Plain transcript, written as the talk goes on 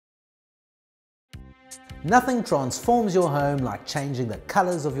Nothing transforms your home like changing the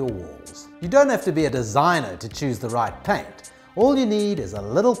colors of your walls. You don't have to be a designer to choose the right paint. All you need is a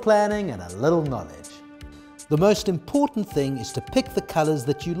little planning and a little knowledge. The most important thing is to pick the colors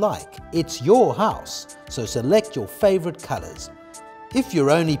that you like. It's your house, so select your favorite colors. If you're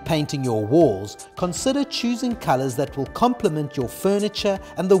only painting your walls, consider choosing colors that will complement your furniture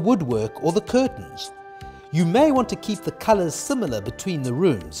and the woodwork or the curtains. You may want to keep the colors similar between the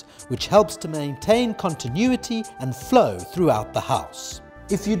rooms, which helps to maintain continuity and flow throughout the house.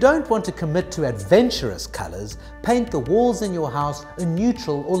 If you don't want to commit to adventurous colors, paint the walls in your house a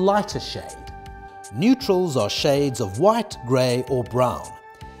neutral or lighter shade. Neutrals are shades of white, grey or brown.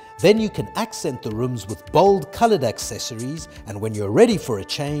 Then you can accent the rooms with bold coloured accessories, and when you're ready for a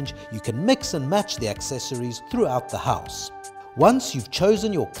change, you can mix and match the accessories throughout the house. Once you've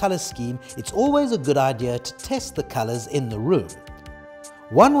chosen your colour scheme, it's always a good idea to test the colours in the room.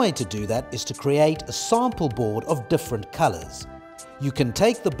 One way to do that is to create a sample board of different colours. You can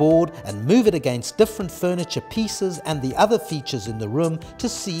take the board and move it against different furniture pieces and the other features in the room to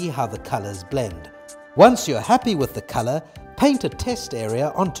see how the colours blend. Once you're happy with the colour, paint a test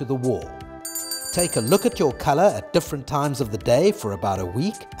area onto the wall. Take a look at your colour at different times of the day for about a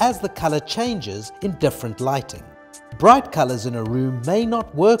week as the colour changes in different lighting. Bright colours in a room may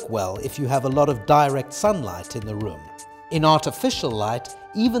not work well if you have a lot of direct sunlight in the room. In artificial light,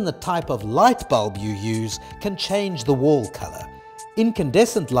 even the type of light bulb you use can change the wall colour.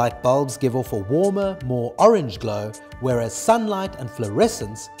 Incandescent light bulbs give off a warmer, more orange glow, whereas sunlight and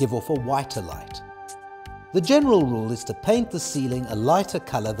fluorescence give off a whiter light. The general rule is to paint the ceiling a lighter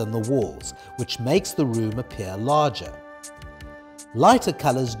colour than the walls, which makes the room appear larger. Lighter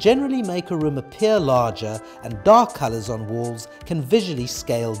colours generally make a room appear larger, and dark colours on walls can visually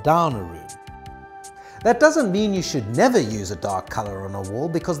scale down a room. That doesn't mean you should never use a dark colour on a wall,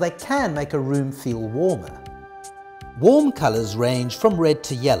 because they can make a room feel warmer. Warm colours range from red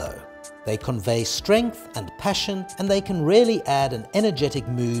to yellow. They convey strength and passion, and they can really add an energetic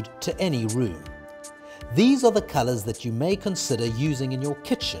mood to any room. These are the colours that you may consider using in your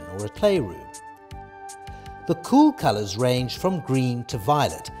kitchen or a playroom. The cool colours range from green to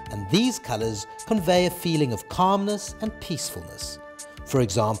violet, and these colours convey a feeling of calmness and peacefulness. For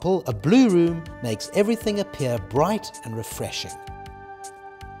example, a blue room makes everything appear bright and refreshing.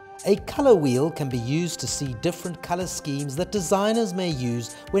 A colour wheel can be used to see different colour schemes that designers may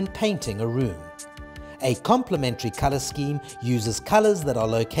use when painting a room. A complementary colour scheme uses colours that are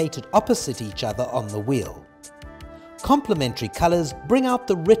located opposite each other on the wheel. Complementary colours bring out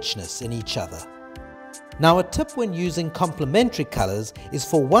the richness in each other. Now, a tip when using complementary colours is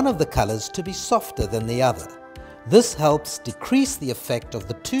for one of the colours to be softer than the other. This helps decrease the effect of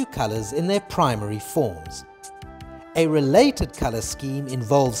the two colours in their primary forms. A related colour scheme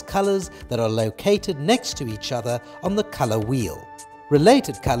involves colours that are located next to each other on the colour wheel.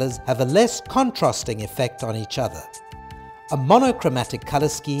 Related colours have a less contrasting effect on each other. A monochromatic colour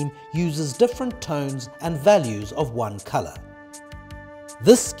scheme uses different tones and values of one colour.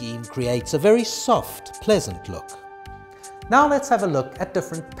 This scheme creates a very soft, pleasant look. Now let's have a look at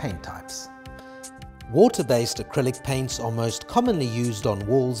different paint types. Water-based acrylic paints are most commonly used on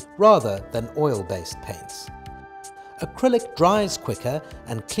walls rather than oil-based paints. Acrylic dries quicker,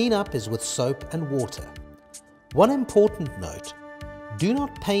 and cleanup is with soap and water. One important note: do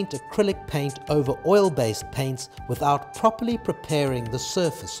not paint acrylic paint over oil-based paints without properly preparing the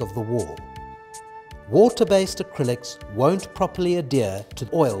surface of the wall. Water-based acrylics won't properly adhere to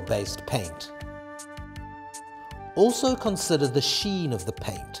oil-based paint. Also consider the sheen of the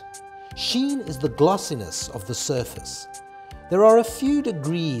paint. Sheen is the glossiness of the surface. There are a few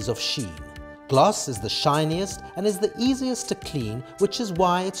degrees of sheen. Gloss is the shiniest and is the easiest to clean, which is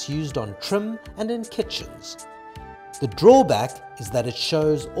why it's used on trim and in kitchens. The drawback is that it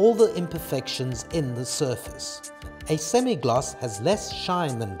shows all the imperfections in the surface. A semi-gloss has less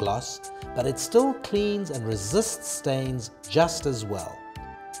shine than gloss, but it still cleans and resists stains just as well.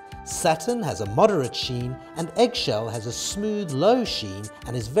 Satin has a moderate sheen, and eggshell has a smooth low sheen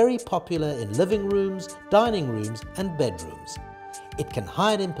and is very popular in living rooms, dining rooms and bedrooms. It can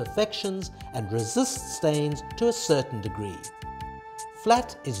hide imperfections and resist stains to a certain degree.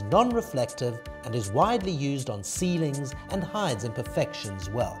 Flat is non-reflective and is widely used on ceilings and hides imperfections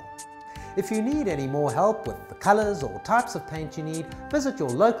well. If you need any more help with the colours or types of paint you need, visit your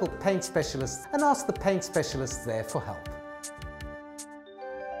local paint specialist and ask the paint specialists there for help.